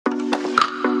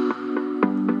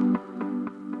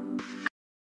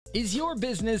Is your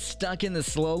business stuck in the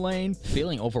slow lane,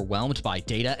 feeling overwhelmed by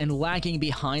data and lagging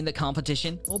behind the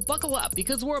competition? Well, buckle up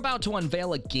because we're about to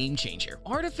unveil a game changer,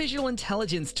 artificial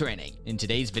intelligence training. In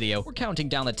today's video, we're counting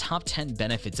down the top 10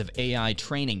 benefits of AI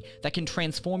training that can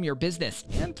transform your business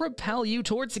and propel you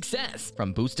toward success.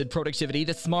 From boosted productivity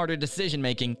to smarter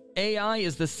decision-making, AI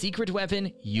is the secret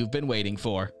weapon you've been waiting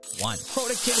for. 1.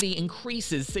 Productivity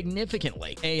increases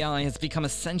significantly. AI has become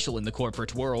essential in the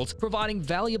corporate world, providing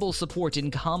valuable support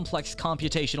in complex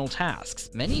computational tasks.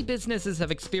 Many businesses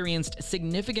have experienced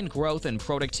significant growth and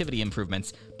productivity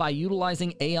improvements by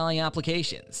utilizing AI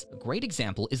applications. A great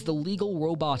example is the Legal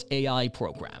Robot AI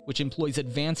program, which employs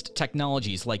advanced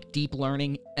technologies like deep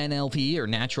learning, NLP or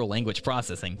natural language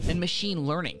processing, and machine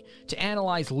learning to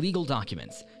analyze legal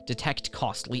documents, detect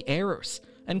costly errors,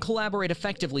 and collaborate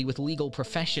effectively with legal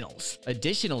professionals.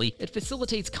 Additionally, it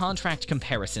facilitates contract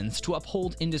comparisons to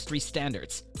uphold industry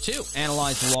standards. 2.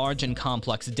 Analyze large and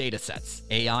complex data sets.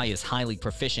 AI is highly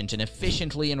proficient in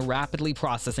efficiently and rapidly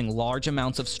processing large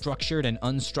amounts of structured and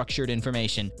unstructured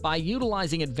information. By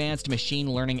utilizing advanced machine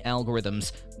learning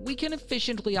algorithms, we can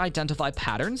efficiently identify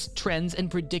patterns, trends,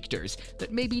 and predictors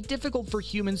that may be difficult for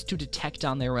humans to detect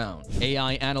on their own.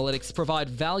 AI analytics provide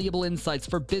valuable insights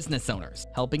for business owners,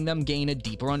 helping them gain a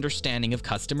deeper understanding of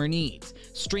customer needs,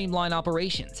 streamline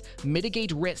operations,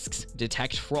 mitigate risks,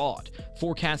 detect fraud,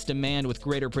 forecast demand with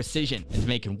greater precision, and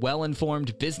make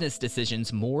well-informed business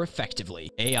decisions more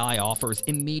effectively. AI offers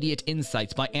immediate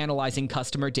insights by analyzing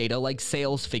customer data like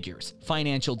sales figures,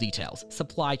 financial details,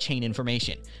 supply chain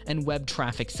information, and web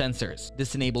traffic sensors.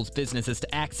 This enables businesses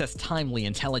to access timely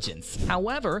intelligence.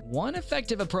 However, one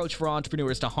effective approach for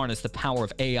entrepreneurs to harness the power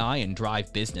of AI and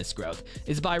drive business growth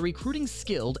is by recruiting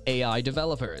skilled AI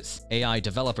developers. AI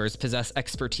developers possess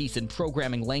expertise in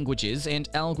programming languages and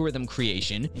algorithm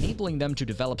creation, enabling them to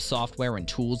develop software and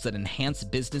tools that enhance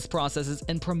business processes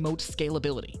and promote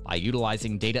scalability. By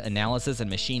utilizing data analysis and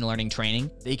machine learning training,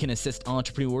 they can assist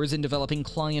entrepreneurs in developing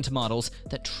client models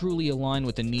that truly align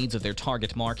with the needs of their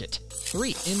target market.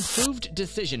 3. Improved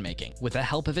decision-making. With the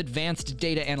help of advanced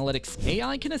data analytics,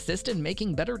 AI can assist in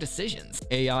making better decisions.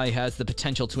 AI has the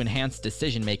potential to enhance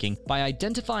decision-making by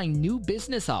identifying new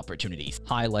business opportunities,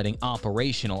 highlighting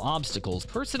operational obstacles,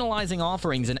 personalizing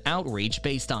offerings and outreach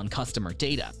based on customer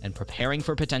data, and preparing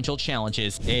for potential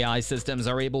challenges. AI systems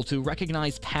are able to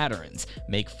recognize patterns,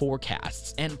 make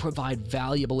forecasts, and provide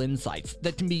valuable insights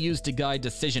that can be used to guide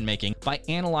decision-making by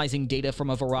analyzing data from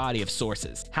a variety of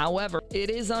sources. However, it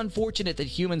is unfortunate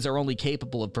that humans are only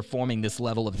capable of performing this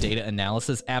level of data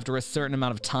analysis after a certain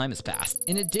amount of time has passed.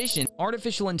 In addition,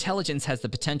 artificial intelligence has the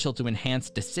potential to enhance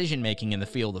decision-making in the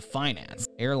field of finance.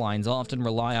 Airlines often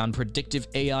rely on predictive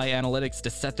AI analytics to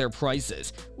set their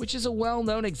prices, which is a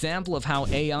well-known example of how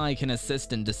AI can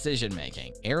assist in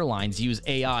decision-making. Airlines use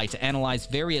AI to analyze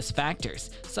various factors,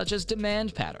 such as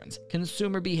demand patterns,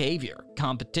 consumer behavior,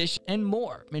 competition, and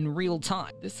more in real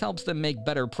time. This helps them make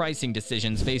better pricing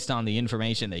decisions based on the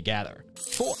information they gather.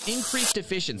 4. Increased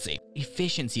efficiency.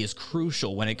 Efficiency is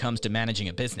crucial when it comes to managing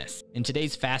a business. In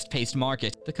today's fast-paced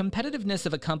market, the competitiveness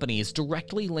of a company is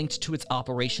directly linked to its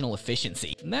operational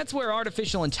efficiency. And that's where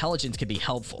artificial intelligence can be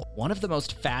helpful. One of the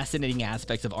most fascinating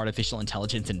aspects of artificial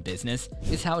intelligence in business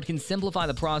is how it can simplify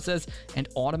the process and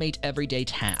automate everyday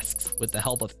tasks. With the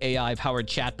help of AI-powered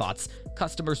chatbots,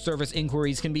 customer service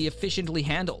inquiries can be efficiently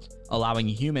handled, allowing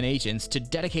human agents to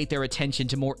dedicate their attention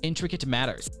to more intricate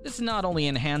matters. This not only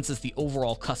enhances the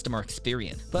overall customer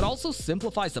experience, but also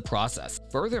simplifies the process.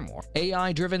 Furthermore,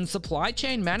 AI-driven supply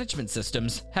chain management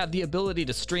systems have the ability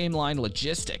to streamline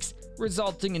logistics,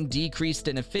 resulting in decreased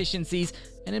inefficiencies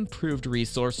and improved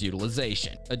resource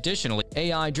utilization. Additionally,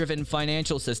 AI-driven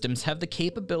financial systems have the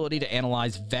capability to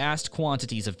analyze vast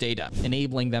quantities of data,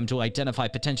 enabling them to identify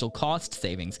potential cost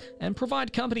savings and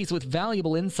provide companies with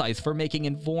valuable insights for making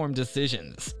informed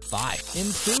decisions. 5.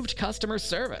 Improved customer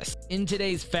service. In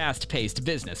today's fast-paced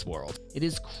business world, it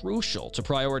is crucial to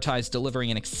prioritize delivering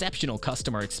an exceptional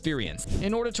customer experience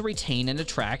in order to retain and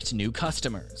attract new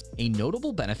customers. A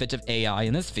notable benefit of AI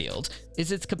in this field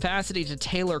is its capacity to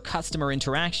tailor customer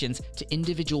interactions to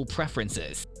individual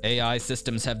preferences. AI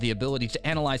systems have the ability to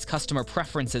analyze customer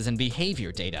preferences and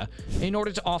behavior data in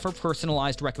order to offer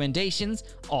personalized recommendations,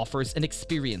 offers, and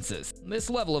experiences. This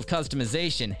level of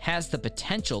customization has the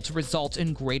potential to result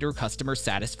in greater customer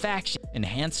satisfaction,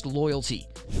 enhanced loyalty,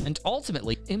 and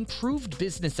ultimately improved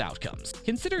business outcomes.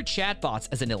 Consider chatbots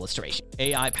as an illustration.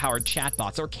 AI-powered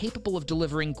chatbots are capable of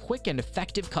delivering quick and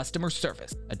effective customer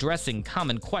service, addressing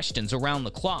common questions around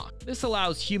the clock. This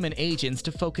allows human agents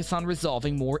intelligence to focus on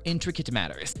resolving more intricate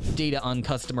matters. Data on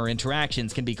customer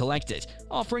interactions can be collected,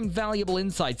 offering valuable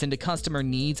insights into customer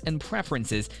needs and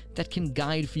preferences that can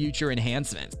guide future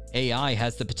enhancements. AI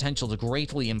has the potential to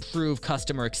greatly improve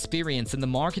customer experience in the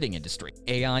marketing industry.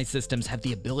 AI systems have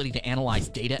the ability to analyze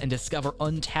data and discover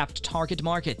untapped target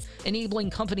markets, enabling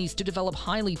companies to develop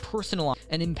highly personalized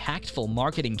and impactful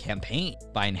marketing campaigns.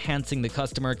 By enhancing the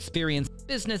customer experience,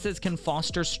 businesses can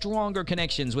foster stronger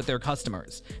connections with their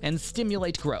customers and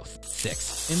stimulate growth.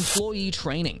 6. Employee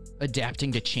training.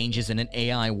 Adapting to changes in an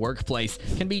AI workplace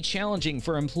can be challenging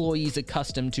for employees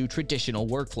accustomed to traditional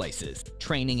workplaces.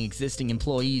 Training existing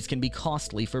employees can be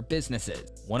costly for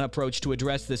businesses. One approach to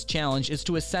address this challenge is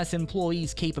to assess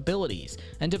employees' capabilities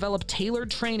and develop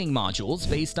tailored training modules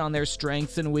based on their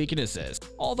strengths and weaknesses.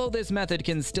 Although this method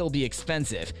can still be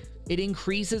expensive, it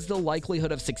increases the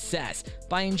likelihood of success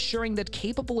by ensuring that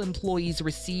capable employees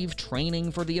receive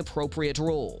training for the appropriate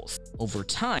roles. Over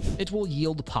time, it will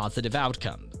yield positive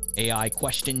outcomes. AI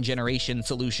question generation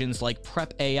solutions like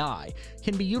Prep AI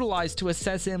can be utilized to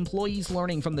assess employees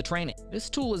learning from the training. This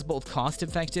tool is both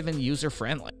cost-effective and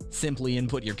user-friendly. Simply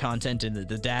input your content into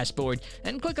the dashboard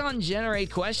and click on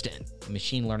Generate Question. The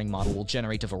machine learning model will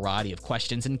generate a variety of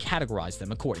questions and categorize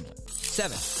them accordingly.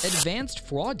 7. Advanced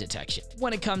fraud detection.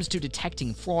 When it comes to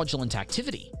detecting fraudulent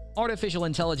activity, artificial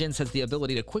intelligence has the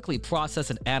ability to quickly process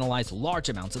and analyze large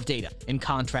amounts of data, in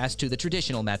contrast to the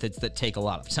traditional methods that take a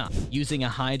lot of time. Using a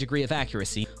high degree of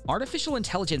accuracy, artificial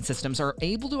intelligence systems are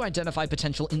able to identify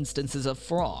potential instances of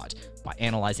fraud by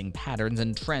analyzing patterns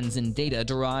and trends in data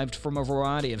derived from a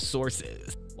variety of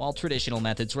sources. While traditional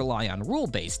methods rely on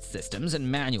rule-based systems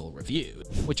and manual review,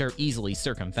 which are easily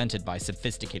circumvented by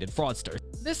sophisticated fraudsters,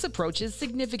 this approach is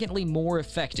significantly more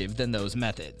effective than those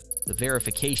methods. The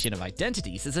verification of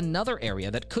identities is another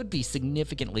area that could be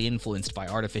significantly influenced by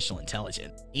artificial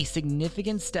intelligence. A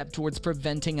significant step towards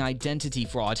preventing identity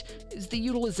fraud is the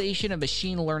utilization of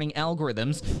machine learning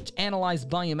algorithms to analyze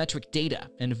biometric data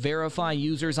and verify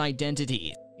users'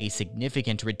 identities. A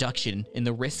significant reduction in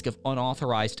the risk of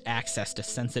unauthorized access to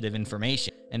sensitive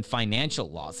information and financial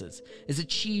losses is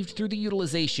achieved through the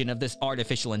utilization of this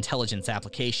artificial intelligence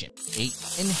application.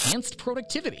 8. Enhanced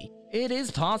productivity. It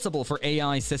is possible for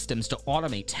AI systems to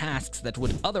automate tasks that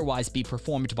would otherwise be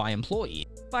performed by employees.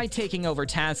 By taking over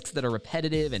tasks that are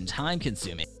repetitive and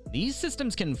time-consuming, these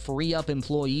systems can free up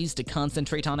employees to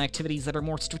concentrate on activities that are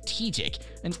more strategic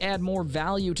and add more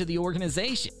value to the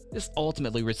organization. This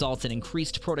ultimately results in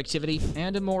increased productivity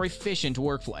and a more efficient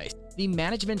workplace. The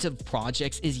management of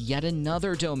projects is yet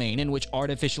another domain in which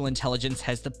artificial intelligence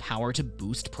has the power to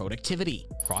boost productivity.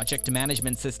 Project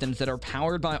management systems that are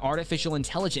powered by artificial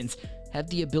intelligence have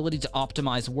the ability to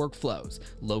optimize workflows,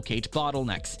 locate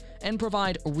bottlenecks, and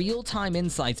provide real-time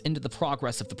insights into the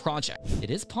progress of the project. It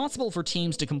is possible for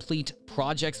teams to complete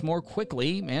projects more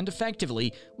quickly and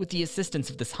effectively with the assistance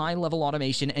of this high-level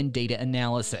automation and data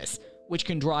analysis, which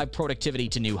can drive productivity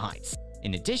to new heights.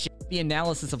 In addition, the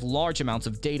analysis of large amounts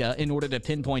of data in order to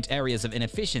pinpoint areas of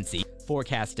inefficiency,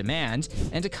 forecast demand,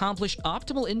 and accomplish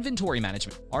optimal inventory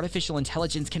management. Artificial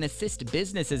intelligence can assist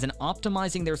businesses in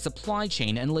optimizing their supply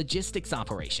chain and logistics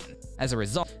operation. As a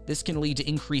result, this can lead to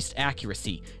increased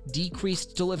accuracy,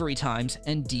 decreased delivery times,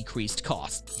 and decreased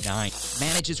costs. 9.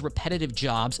 Manages repetitive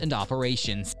jobs and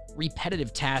operations.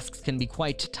 Repetitive tasks can be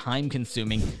quite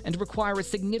time-consuming and require a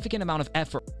significant amount of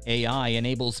effort. AI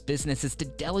enables businesses to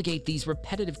delegate these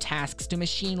repetitive tasks to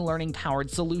machine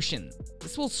learning-powered solutions.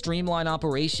 This will streamline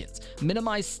operations,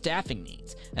 minimize staffing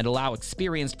needs, and allow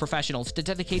experienced professionals to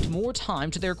dedicate more time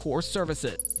to their core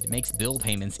services. It makes bill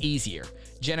payments easier,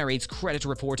 generates credit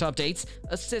report updates,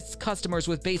 assists customers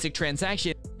with basic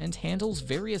transactions, and handles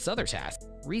various other tasks.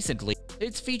 Recently,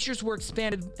 its features were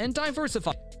expanded and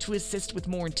diversified to assist with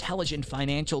more intelligent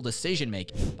financial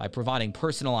decision-making by providing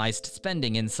personalized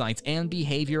spending insights and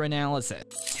behavior analysis.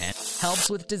 10. Helps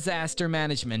with disaster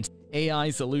management. AI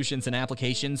solutions and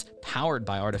applications powered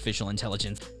by artificial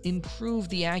intelligence improve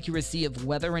the accuracy of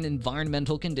weather and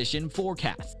environmental condition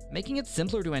forecasts, making it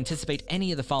simpler to anticipate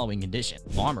any of the following conditions.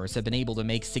 Farmers have been able to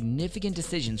make significant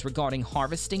decisions regarding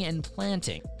harvesting and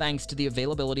planting thanks to the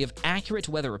availability of accurate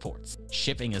weather reports.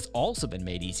 Shipping has also been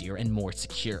made easier and more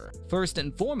secure. First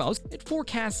and foremost, it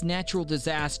forecasts natural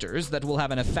disasters that will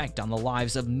have an effect on the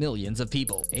lives of millions of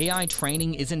people. AI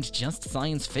training isn't just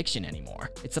science fiction anymore.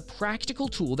 It's a practical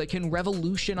tool that can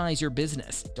revolutionize your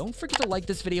business. Don't forget to like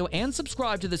this video and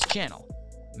subscribe to this channel.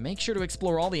 Make sure to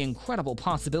explore all the incredible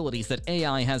possibilities that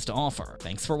AI has to offer.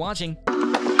 Thanks for watching.